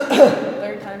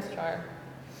time's a charm.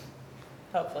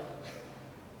 Hopefully.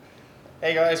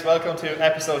 Hey guys, welcome to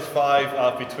episode 5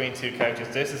 of Between Two Couches.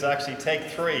 This is actually take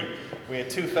 3. We had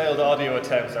 2 failed audio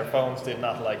attempts. Our phones did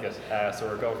not like it, so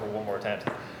we're going for one more attempt.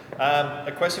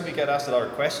 A question we get asked a lot, or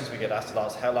questions we get asked a lot,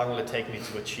 is how long will it take me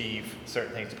to achieve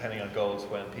certain things depending on goals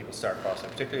when people start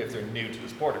CrossFit, particularly if they're new to the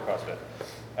sport of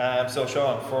CrossFit. So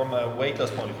Sean, from a weight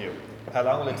loss point of view, how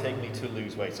long will it take me to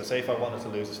lose weight? So say if I wanted to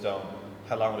lose a stone,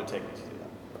 how long will it take me to do that?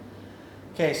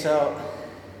 Okay, so,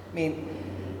 I mean,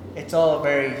 it's all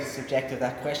very subjective,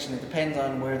 that question. It depends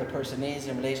on where the person is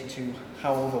in relation to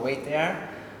how overweight they are.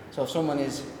 So if someone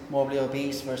is morbidly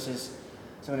obese versus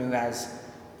someone who has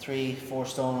 3-4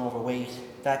 stone overweight,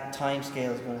 that time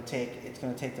scale is going to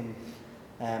take them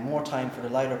more time for the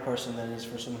lighter person than it is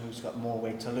for someone who's got more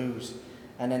weight to lose.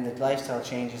 And then the lifestyle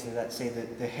changes that say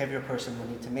that the heavier person would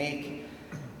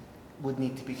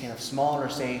need to be kind of smaller,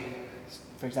 say,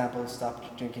 for example,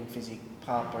 stop drinking fizzy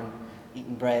pop or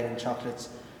eating bread and chocolates.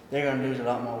 They're going to lose a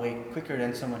lot more weight quicker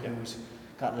than someone who's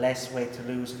got less weight to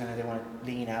lose, kind of they want to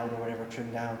lean out or whatever,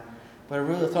 trim down. But a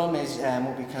rule of thumb is,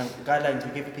 what we kind of guidelines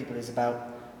we give to people is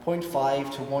about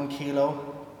 0.5 to 1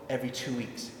 kilo every 2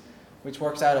 weeks, which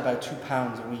works out about 2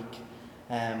 pounds a week.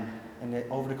 And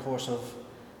over the course of,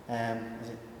 is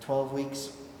it 12 weeks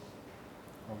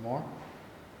or more?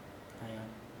 Hang on.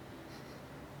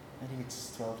 I think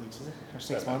it's 12 weeks, is it? Or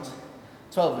 6 months?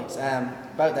 12 weeks.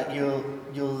 About that, you'll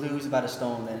lose about a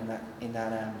stone then in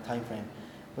that time frame.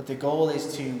 But the goal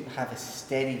is to have a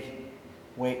steady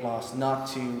weight loss, not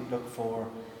to look for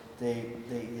the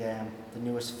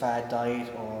newest fad diet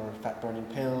or fat burning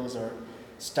pills, or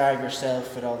starve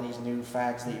yourself with all these new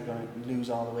fads that you're going to lose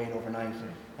all the weight overnight.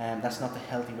 That's not the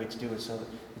healthy way to do it. So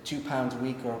the 2 pounds a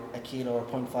week or a kilo or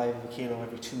 0.5 of a kilo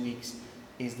every 2 weeks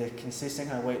is the consistent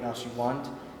kind of weight loss you want.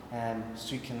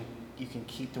 So you can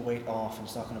keep the weight off, and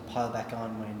it's not going to pile back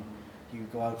on when you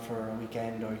go out for a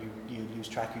weekend or you lose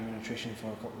track of your nutrition for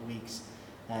a couple of weeks.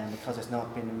 Because it's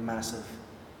not been a massive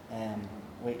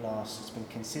weight loss, it's been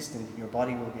consistent, your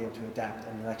body will be able to adapt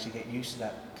and you'll actually get used to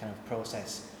that kind of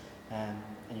process, and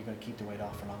you're going to keep the weight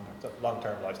off for longer. So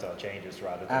long-term lifestyle changes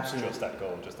rather than Absolutely. just that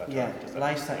goal, just that time.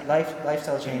 Yeah,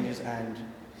 lifestyle changes and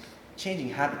changing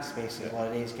habits, basically what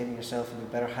it is, getting yourself into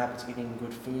better habits, eating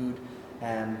good food,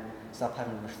 stop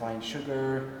having refined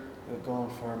sugar, going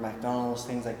for McDonald's,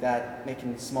 things like that,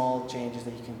 making small changes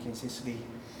that you can consistently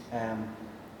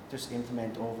just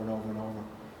implement over and over and over.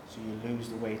 So you lose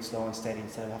the weight slow and steady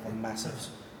instead of having massive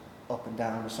up and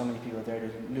down. There's so many people there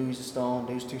that lose a stone,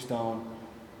 lose 2 stone,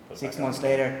 6 months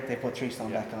later they put 3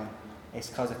 stone back on. It's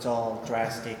because it's all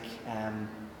drastic,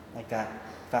 like that.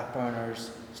 Fat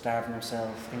burners, starving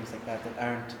themselves, things like that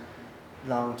aren't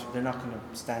they're not going to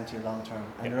stand to you long term,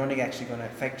 and they're only actually going to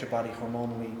affect your body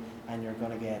hormonally, and you're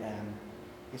going to get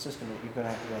you're going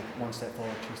to have to go like 1 step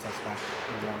forward, 2 steps back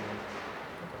in the long run.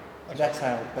 So that's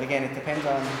how. But again, it depends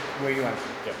on where you are.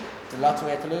 Yeah. There's lots of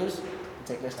weight to lose. It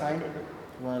take less time.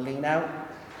 You want to lean out.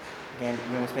 Again,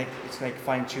 it's like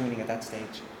fine tuning at that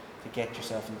stage to get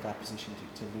yourself into that position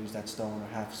to lose that stone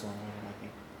or half stone, or whatever it might be.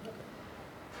 Okay.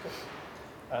 Cool.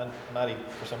 And Maddie,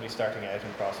 for somebody starting out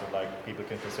in CrossFit, like people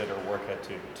can consider a workout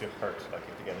to hurt, like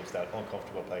if they get into that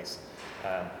uncomfortable place.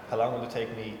 How long will it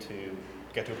take me to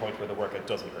get to a point where the workout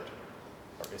doesn't hurt?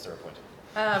 Or is there a point?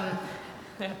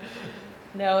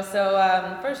 No, so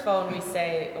first of all, when we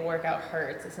say a workout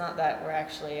hurts, it's not that we're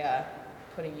actually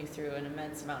putting you through an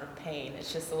immense amount of pain.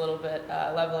 It's just a little bit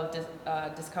level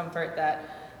of discomfort that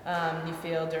you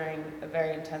feel during a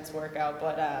very intense workout,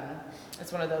 but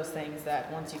it's one of those things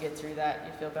that once you get through that,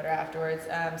 you feel better afterwards.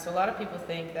 So a lot of people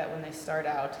think that when they start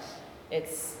out,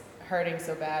 it's hurting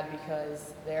so bad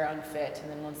because they're unfit,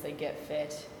 and then once they get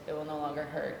fit, it will no longer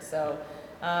hurt. So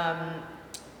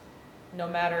no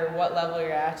matter what level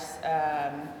you're at,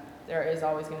 there is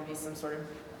always going to be some sort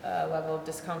of level of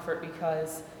discomfort,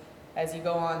 because as you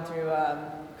go on through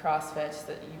CrossFit,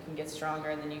 that you can get stronger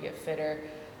and then you get fitter.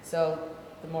 So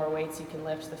the more weights you can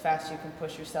lift, the faster you can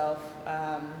push yourself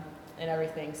and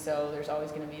everything. So there's always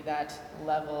going to be that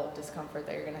level of discomfort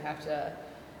that you're going to have to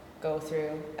go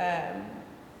through.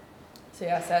 So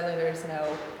yeah, sadly there's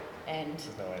no end.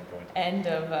 There's no end point. End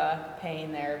of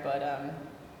pain there, but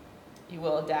you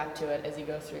will adapt to it as you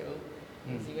go through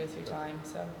time.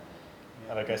 So.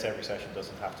 And I guess every session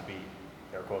doesn't have to be,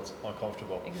 air quotes,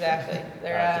 uncomfortable. Exactly. It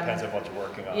depends on what you're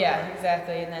working on. Yeah,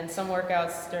 exactly. And then some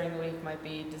workouts during the week might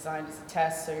be designed as a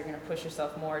test, so you're going to push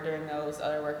yourself more during those.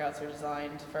 Other workouts are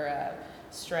designed for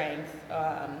strength,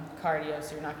 cardio,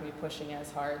 so you're not going to be pushing as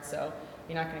hard. So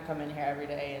you're not going to come in here every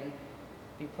day and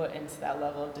be put into that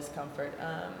level of discomfort.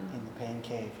 In the pain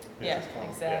cave. Yeah, it's called.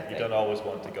 exactly. Yeah, you don't always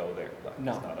want to go there. Like,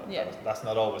 No. it's not Yeah. that's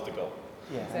not always the goal.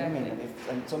 Yeah, and I mean, Exactly.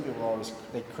 and some people always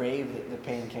they crave the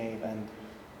pain cave, and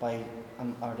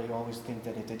or they always think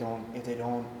that if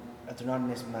they're not in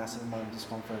this massive amount of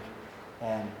discomfort,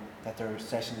 that their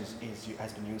session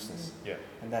has been useless. Yeah.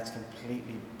 And that's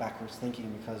completely backwards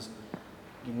thinking, because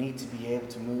you need to be able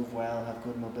to move well, have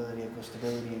good mobility, have good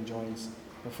stability in joints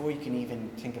before you can even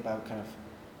think about kind of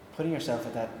putting yourself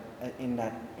in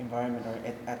that environment, or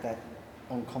at that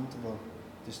uncomfortable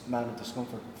amount of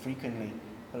discomfort frequently,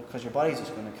 because your body's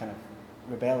just going to kind of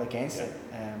rebel against Yeah.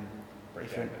 it Break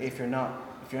if down.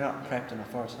 you're not prepped enough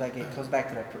for it. So that it comes back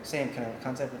to that same kind of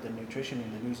concept with the nutrition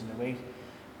and the losing the weight.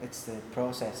 It's the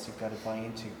process you've got to buy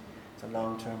into. It's a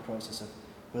long-term process of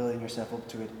building yourself up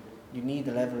to it. You need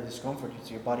the level of discomfort,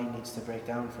 so your body needs to break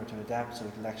down for it to adapt, so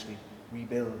it'll actually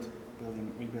rebuild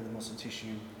the muscle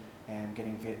tissue, and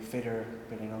getting fitter,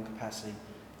 building lung capacity.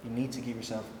 You need to get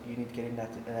in that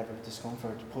level of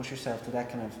discomfort, push yourself to that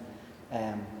kind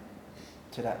of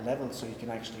to that level, so you can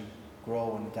actually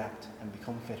grow and adapt and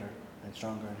become fitter and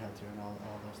stronger and healthier and all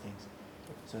those things.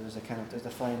 So there's a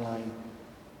fine line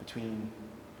between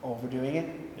overdoing it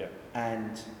Yeah.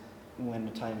 and when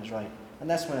the time is right. And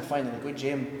that's when I find in a good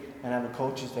gym and having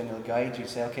coaches, then they'll guide you,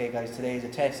 say, okay guys, today is a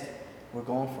test, we're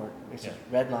going for it. It's Yeah.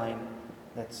 a red line,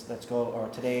 let's go. Or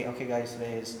today, okay guys,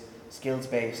 today is skills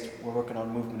based, we're working on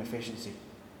movement efficiency,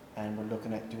 and we're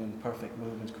looking at doing perfect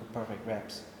movements, perfect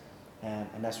reps.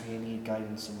 And that's where you need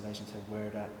guidance in relation to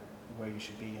where you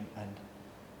should be, and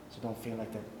so don't feel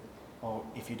like that. Oh,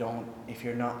 if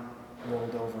you're not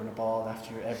rolled over in a ball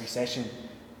after every session,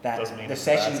 that Doesn't mean the it's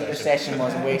a bad session session.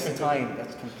 was a waste of time.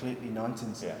 That's completely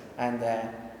nonsense. Yeah. And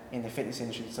in the fitness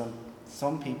industry,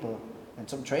 some people and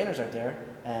some trainers out there,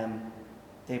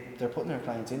 they're putting their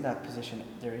clients in that position.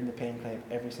 They're in the pain cave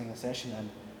every single session, and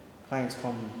clients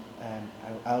come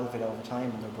out of it over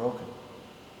time, and they're broken.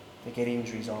 They get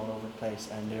injuries all over the place,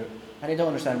 and they don't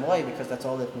understand why, because that's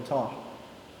all they've been taught.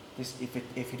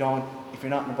 If you're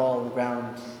not in the ball on the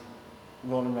ground,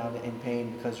 rolling around in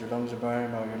pain because your lungs are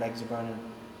burning or your legs are burning,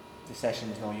 the session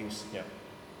is no use. Yeah.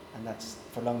 And that's,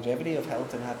 for longevity of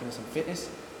health and happiness and fitness,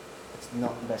 it's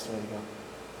not the best way to go.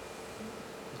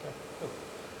 Okay, cool.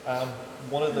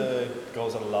 One of the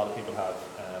goals that a lot of people have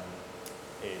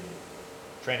in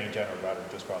training in general, rather than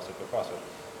just CrossFit, but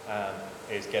CrossFit,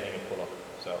 is getting a pull-up.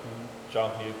 So,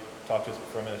 John, can you talk to us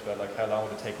for a minute about how long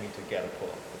would it take me to get a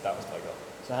pull-up? If that was my goal.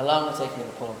 So how long will it take you to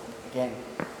pull up? Again,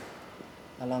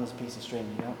 how long is a piece of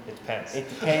string, you know? It depends. It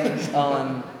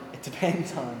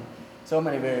depends on so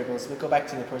many variables. We'll go back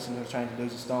to the person who's trying to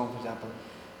lose a stone, for example.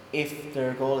 If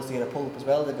their goal is to get a pull-up as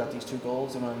well, they've got these two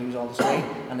goals. They want to lose all this weight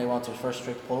and they want their first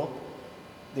strict pull-up.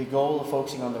 The goal of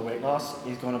focusing on their weight loss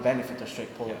is going to benefit their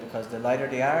strict pull-up, because the lighter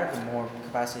they are, the more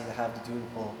capacity they have to do the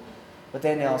pull. But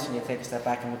then they also need to take a step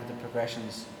back and look at the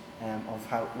progressions of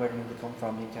where they need to come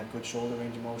from. They need to have good shoulder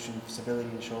range of motion, stability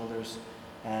in the shoulders,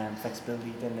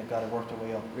 flexibility. Then they've got to work their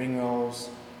way up. Ring rows,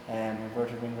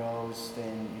 inverted ring rows.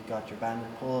 Then you've got your banded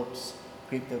pull-ups.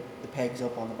 Creep the pegs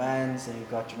up on the bands. Then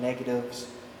you've got your negatives.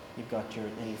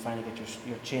 Then you finally get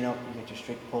your chin up. You get your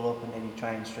strict pull-up, and then you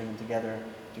try and string them together.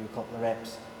 Do a couple of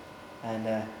reps, and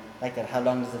like that. How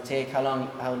long does it take? How long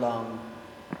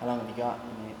have you got?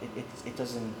 I mean, it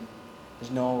doesn't.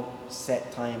 There's no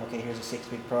set time. Okay, here's a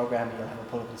 6-week program, and you'll have a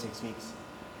pull-up in 6 weeks.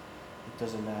 It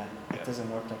doesn't. It doesn't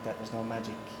work like that. There's no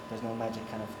magic. There's no magic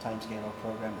kind of timescale or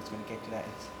program that's going to get you that.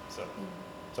 So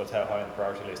it's how high on the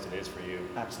priority list it is for you.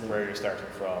 Absolutely. Where you're starting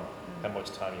from, how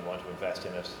much time you want to invest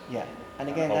in it. Yeah, and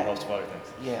again, a whole host of other things.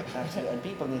 yeah, absolutely. And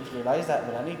people need to realise that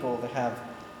with any goal they have,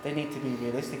 they need to be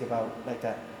realistic about like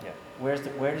that. Yeah. Where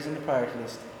is in the priority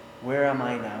list? Where am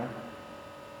I now?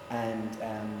 And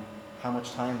how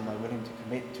much time am I willing to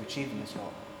commit to achieving this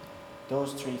goal?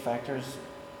 Those three factors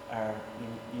are,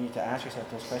 you need to ask yourself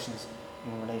those questions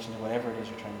in relation to whatever it is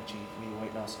you're trying to achieve, be it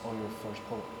weight loss or your first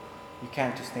pull-up. You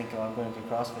can't just think, oh, I'm going to do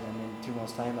CrossFit and in 2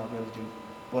 months' time I'll be able to do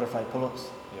butterfly pull-ups.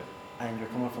 Yeah. And you're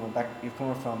coming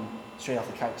from straight off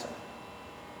the couch,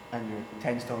 and you're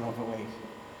 10 stone overweight.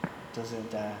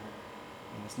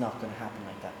 It's not going to happen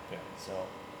like that. Yeah. So,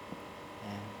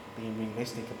 being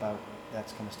realistic about that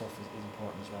kind of stuff is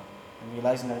important as well, and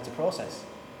realizing that it's a process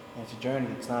and it's a journey.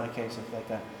 It's not a case of like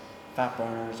that fat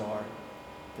burners or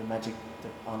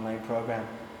the online program,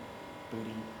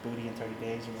 booty in 30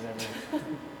 days or whatever,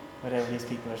 whatever these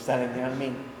people are selling. You know what I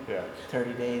mean? Yeah.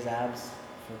 30 days abs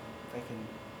for fucking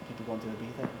people going to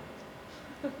Ibiza.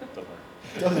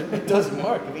 It doesn't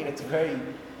work. I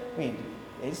mean,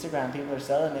 Instagram people are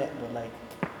selling it, but like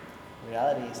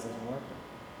reality, it doesn't work.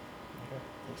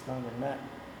 It takes longer than that.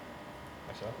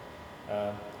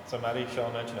 So Maddie,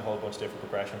 Sean mentioned a whole bunch of different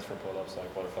progressions for pull-ups,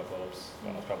 like butterfly pull-ups.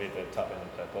 Well, that's probably the top end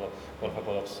of the pull-up, butterfly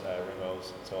pull-ups, ring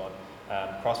rows, and so on.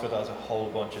 CrossFit has a whole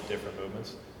bunch of different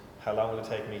movements. How long will it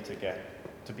take me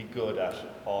to be good at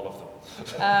all of them?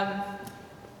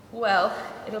 Well,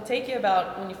 it'll take you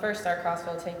about, when you first start CrossFit,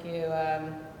 it'll take you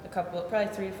probably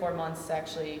 3 to 4 months to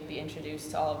actually be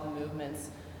introduced to all of the movements,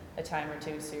 a time or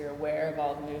two, so you're aware of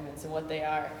all the movements and what they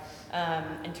are.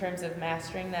 In terms of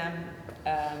mastering them,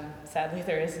 sadly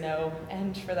there is no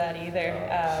end for that either.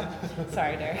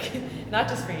 Sorry, Derek. Not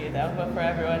just for you though, but for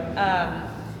everyone.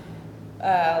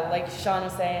 Like Sean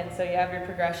was saying, so you have your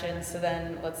progressions, so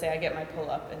then let's say I get my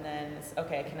pull-up, and then it's,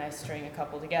 okay, can I string a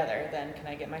couple together? Then can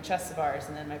I get my chest to bars,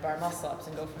 and then my bar muscle-ups,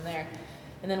 and go from there.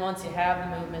 And then once you have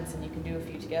the movements and you can do a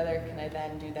few together, can I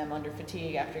then do them under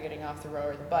fatigue after getting off the row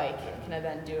or the bike? Can I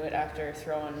then do it after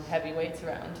throwing heavy weights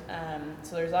around?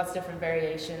 So there's lots of different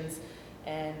variations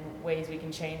and ways we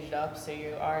can change it up so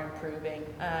you are improving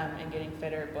and getting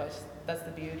fitter, but that's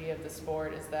the beauty of the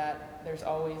sport, is that there's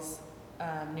always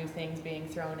new things being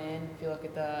thrown in. If you look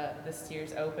at this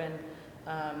year's Open,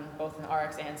 both in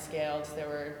RX and Scaled, there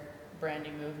were brand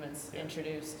new movements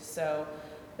introduced. So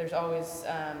there's always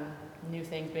new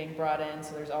things being brought in,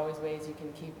 so there's always ways you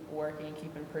can keep working and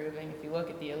keep improving. If you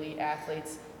look at the elite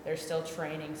athletes, they're still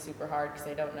training super hard because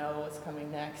they don't know what's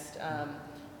coming next.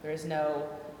 There is no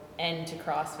end to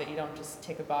CrossFit. You don't just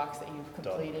tick a box that you've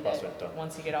completed it.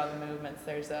 Once you get all the movements,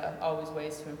 there's always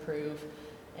ways to improve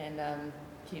and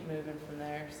keep moving from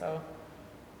there. So